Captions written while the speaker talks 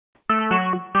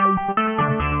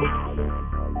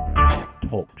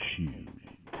Talk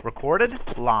Show. Recorded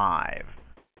live.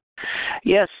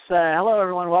 Yes, hello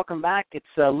everyone. Welcome back. It's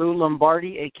Lou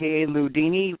Lombardi, a.k.a.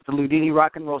 Ludini, the Ludini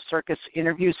Rock and Roll Circus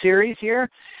interview series here.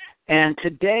 And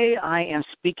today I am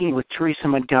speaking with Theresa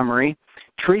Montgomery.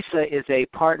 Theresa is a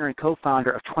partner and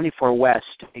co-founder of 24 West,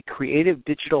 a creative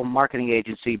digital marketing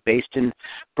agency based in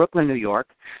Brooklyn, New York.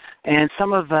 And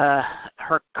some of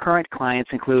her current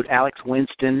clients include Alex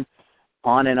Winston,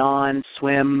 On and On,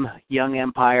 Swim, Young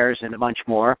Empires, and a bunch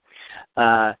more.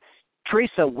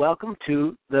 Theresa, welcome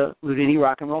to the Ludini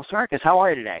Rock and Roll Circus. How are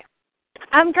you today?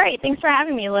 I'm great. Thanks for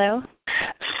having me, Lou.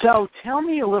 So tell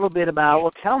me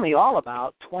tell me all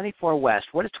about 24 West.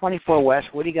 What is 24 West?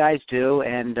 What do you guys do,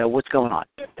 and what's going on?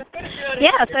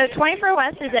 Yeah, so 24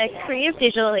 West is a creative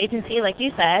digital agency, like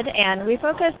you said, and we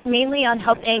focus mainly on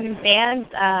helping bands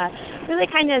really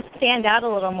kind of stand out a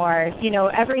little more. You know,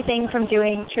 everything from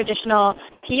doing traditional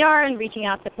PR and reaching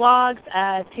out to blogs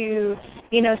to,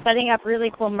 you know, setting up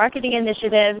really cool marketing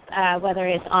initiatives, whether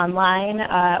it's online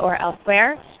or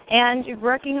elsewhere, and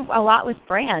working a lot with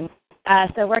brands.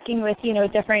 So working with, you know,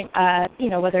 different,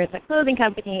 whether it's a clothing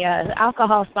company, an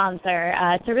alcohol sponsor,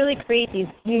 to really create these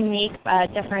unique,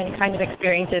 different kind of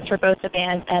experiences for both the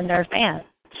band and their fans.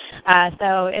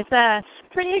 So it's a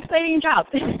pretty exciting job.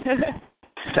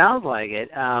 Sounds like it.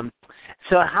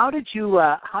 So how did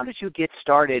you get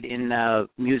started in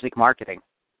music marketing?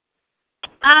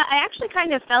 I actually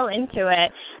kind of fell into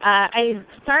it. I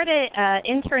started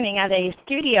interning at a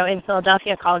studio in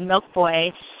Philadelphia called Milk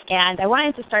Boy, and I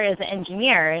wanted to start as an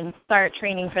engineer and start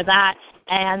training for that.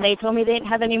 And they told me they didn't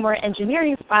have any more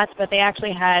engineering spots, but they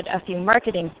actually had a few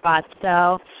marketing spots.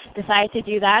 So decided to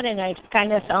do that, and I just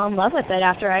kind of fell in love with it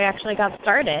after I actually got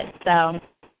started. So.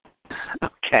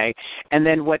 Okay. And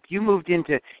then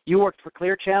you worked for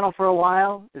Clear Channel for a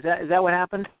while? Is that what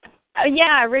happened?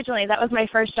 Yeah, originally. That was my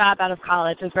first job out of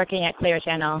college, was working at Clear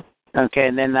Channel. Okay,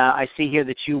 and then I see here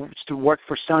that you worked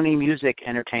for Sony Music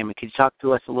Entertainment. Can you talk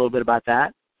to us a little bit about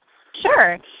that?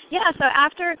 Sure. Yeah, so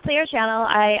after Clear Channel,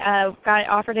 I got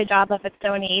offered a job up at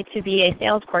Sony to be a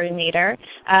sales coordinator,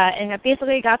 and I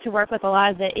basically got to work with a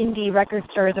lot of the indie record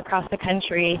stores across the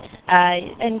country,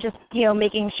 and just, you know,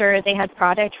 making sure they had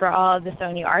product for all of the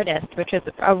Sony artists, which was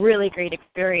a really great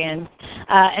experience.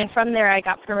 And from there, I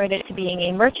got promoted to being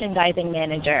a merchandising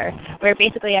manager, where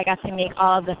basically I got to make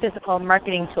all of the physical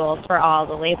marketing tools for all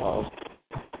the labels.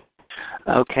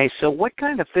 Okay, so what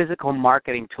kind of physical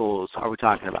marketing tools are we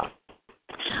talking about?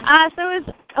 So it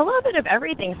was a little bit of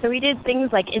everything. So we did things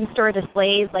like in-store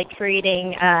displays, like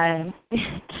creating,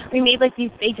 we made like these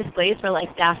big displays for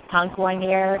like Daft Punk one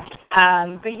year.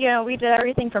 But, you know, we did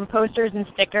everything from posters and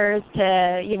stickers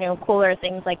to, you know, cooler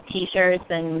things like T-shirts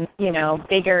and, you know,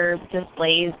 bigger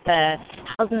displays to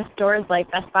house in stores like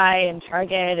Best Buy and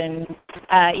Target and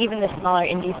even the smaller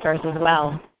indie stores as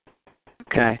well.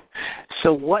 Okay.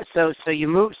 So you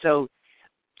moved, so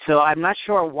I'm not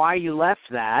sure why you left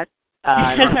that.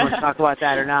 I don't know if you want to talk about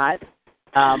that or not.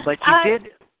 But you did.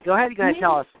 Go ahead,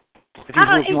 tell us. If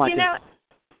you want to.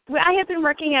 I had been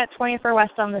working at 24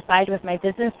 West on the side with my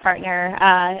business partner,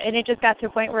 and it just got to a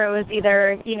point where it was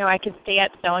either, you know, I could stay at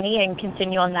Sony and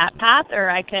continue on that path, or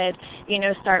I could, you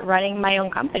know, start running my own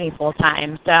company full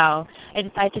time. So I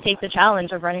decided to take the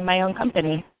challenge of running my own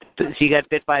company. So you got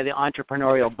bit by the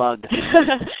entrepreneurial bug.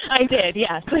 I did,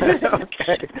 yes.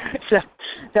 Okay.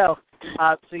 So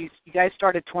you guys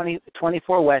started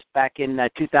 24 West back in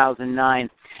 2009.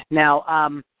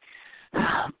 Now,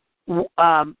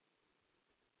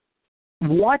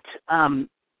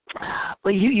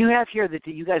 you have here that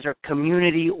you guys are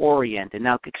community oriented.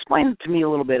 Now, explain to me a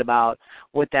little bit about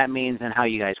what that means and how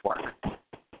you guys work.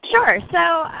 Sure. So,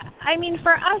 I mean,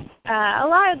 for us, a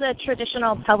lot of the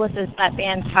traditional publicists that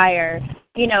bands hire,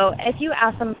 you know, if you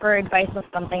ask them for advice on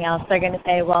something else, they're going to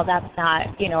say, well, that's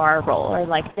not, you know, our role, or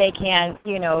like they can't,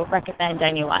 you know, recommend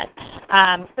anyone.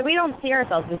 So we don't see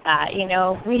ourselves as that. You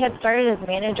know, we had started as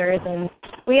managers, and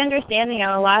we understand, you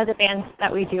know, a lot of the bands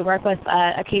that we do work with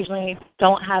occasionally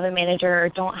don't have a manager or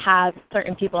don't have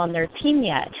certain people on their team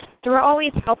yet. So we're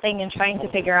always helping and trying to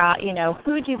figure out, you know,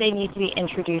 who do they need to be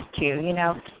introduced to, you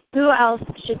know, who else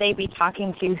should they be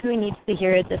talking to, who needs to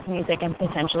hear this music and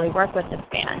potentially work with this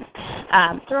band.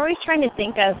 So we're always trying to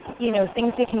think of, you know,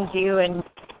 things we can do and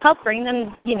help bring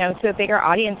them, you know, to a bigger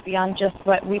audience beyond just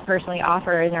what we personally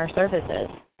offer in our services.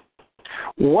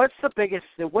 What's the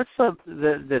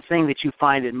thing that you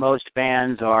find that most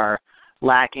bands are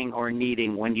lacking or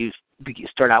needing when you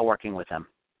start out working with them?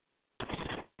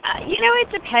 It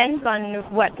depends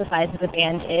on what the size of the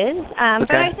band is. Okay.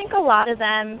 But I think a lot of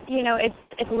them,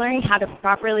 it's learning how to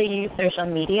properly use social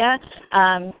media.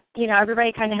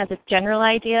 Everybody kind of has a general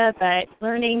idea, but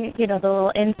learning, the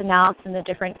little ins and outs and the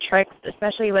different tricks,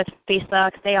 especially with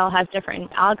Facebook, they all have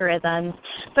different algorithms.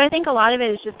 So I think a lot of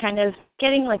it is just kind of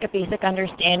getting like a basic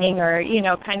understanding or,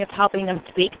 kind of helping them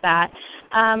tweak that.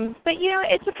 But,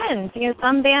 it depends.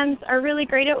 Some bands are really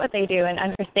great at what they do and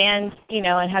understand,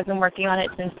 and have been working on it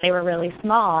since they were really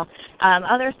small.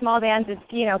 Other small bands, it's,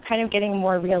 kind of getting a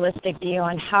more realistic view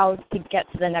on how to get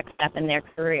to the next step in their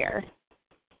career.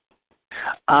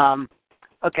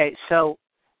 Okay, so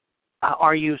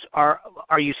are you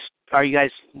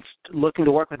guys looking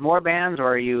to work with more bands, or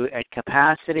are you at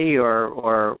capacity,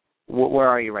 or where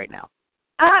are you right now?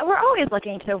 We're always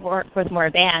looking to work with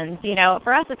more bands.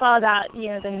 For us, it's all about,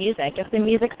 the music. If the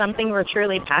music's something we're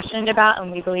truly passionate about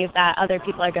and we believe that other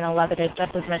people are going to love it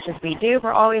just as much as we do,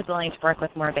 we're always willing to work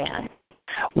with more bands.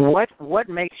 What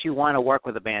makes you want to work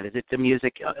with a band? Is it the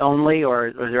music only, or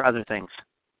are there other things?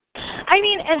 I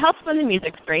mean, it helps when the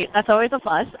music's great. That's always a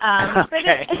plus.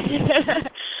 Okay.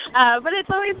 But it's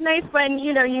always nice when,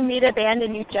 you meet a band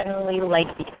and you generally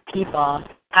like these people.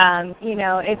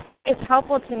 It's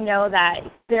helpful to know that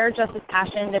they're just as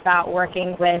passionate about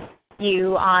working with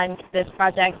you on this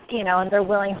project, and they're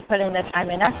willing to put in the time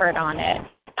and effort on it.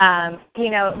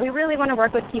 We really want to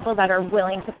work with people that are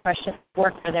willing to push and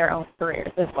work for their own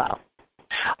careers as well.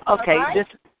 Okay,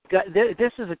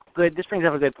 this brings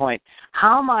up a good point.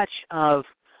 How much of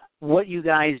what you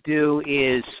guys do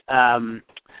is,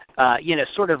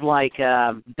 sort of like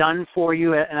done for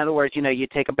you? In other words, you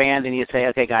take a band and you say,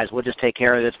 okay, guys, we'll just take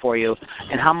care of this for you.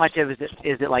 And how much of it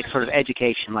is it like sort of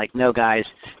education? Like, no, guys,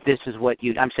 this is what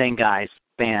I'm saying, guys,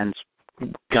 bands,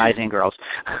 guys and girls.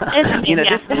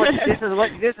 This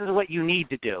is what you need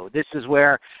to do. This is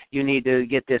where you need to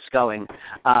get this going.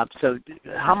 So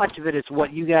how much of it is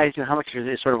what you guys do? How much is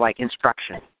it sort of like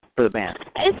instruction for the band?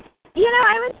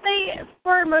 I would say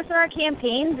for most of our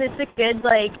campaigns, it's a good,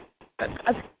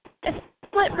 it's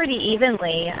split pretty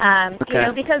evenly,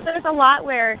 because there's a lot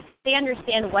where they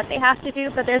understand what they have to do,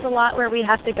 but there's a lot where we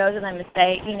have to go to them and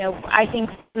say, I think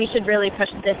we should really push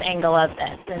this angle of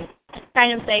this, and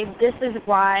kind of say, this is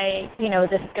why,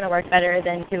 this is going to work better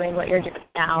than doing what you're doing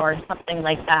now or something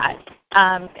like that.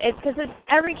 It's because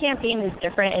every campaign is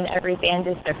different and every band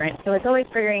is different, so it's always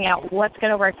figuring out what's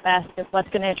going to work best, what's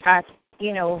going to attract,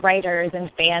 writers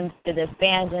and fans to this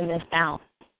band and this sound.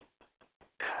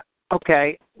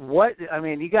 Okay,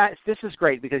 you guys, this is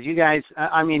great because you guys,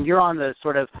 you're on the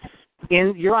sort of,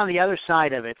 you're on the other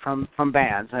side of it from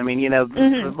bands. A lot of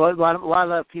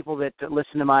the people that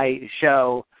listen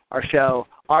to our show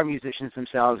are musicians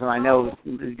themselves, and I know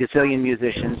gazillion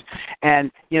musicians,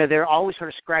 and they're always sort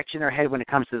of scratching their head when it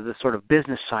comes to the sort of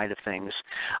business side of things.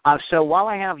 So while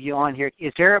I have you on here,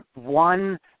 is there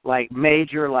one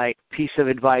major piece of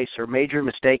advice or major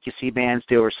mistake you see bands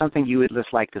do, or something you would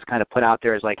just like to kind of put out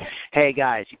there as hey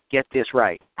guys, get this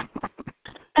right?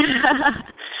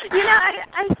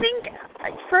 I think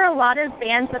for a lot of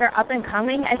bands that are up and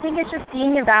coming, I think it's just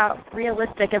being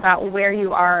realistic about where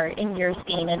you are in your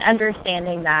scene and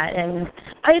understanding that. And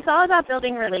it's all about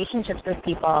building relationships with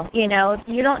people. You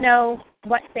don't know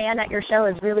what fan at your show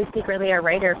is really secretly a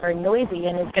writer for Noisy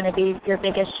and is going to be your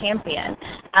biggest champion.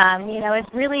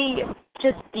 It's really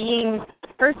just being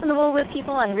personable with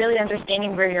people and really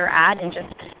understanding where you're at and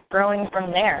just growing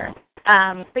from there.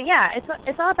 But yeah,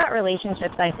 it's all about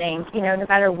relationships, I think, no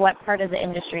matter what part of the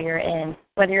industry you're in,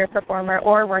 whether you're a performer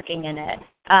or working in it.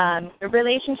 The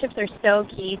relationships are so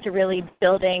key to really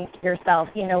building yourself,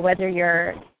 whether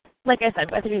you're, like I said,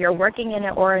 whether you're working in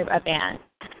it or a band.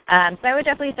 So I would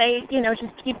definitely say,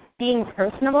 just keep being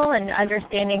personable and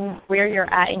understanding where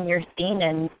you're at in your scene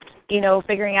and,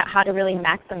 figuring out how to really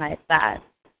maximize that.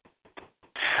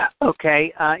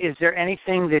 Okay. Is there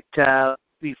anything that,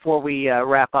 before we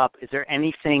wrap up, is there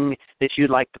anything that you'd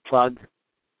like to plug?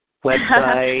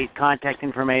 Website, contact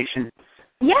information?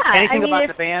 Yeah. Anything about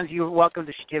the bands? You're welcome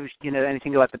to give,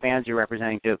 anything about the bands you're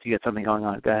representing, too, if you get something going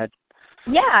on. Go ahead.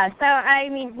 Yeah. So,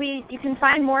 you can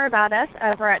find more about us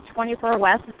over at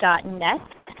 24west.net.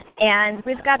 And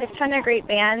we've got a ton of great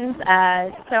bands.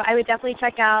 So I would definitely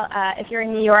check out, if you're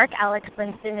in New York, Alex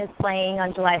Winston is playing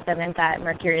on July 7th at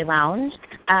Mercury Lounge.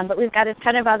 But we've got a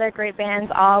ton of other great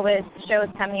bands, all with shows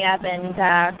coming up and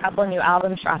a couple new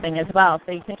albums dropping as well.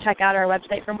 So you can check out our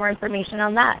website for more information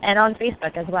on that and on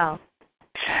Facebook as well.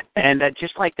 And I'd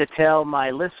just like to tell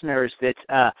my listeners that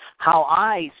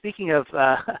how speaking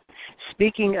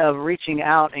of reaching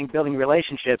out and building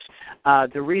relationships,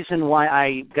 the reason why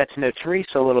I got to know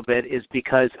Theresa a little bit is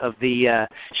because of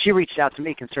she reached out to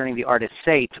me concerning the artist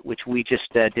Sate, which we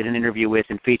just did an interview with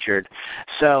and featured.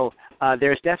 So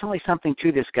there's definitely something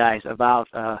to this, guys, about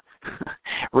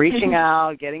reaching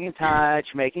out, getting in touch,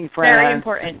 making friends. Very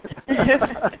important.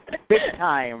 Big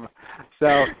time.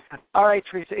 So, all right,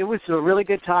 Theresa, it was really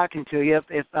good talking to you.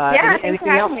 If anything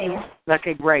else, me.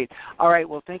 Okay, great. All right,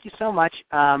 well, thank you so much,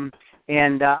 and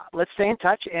let's stay in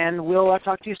touch, and we'll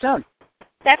talk to you soon.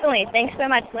 Definitely. Thanks so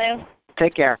much, Lou.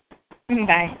 Take care.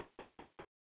 Bye.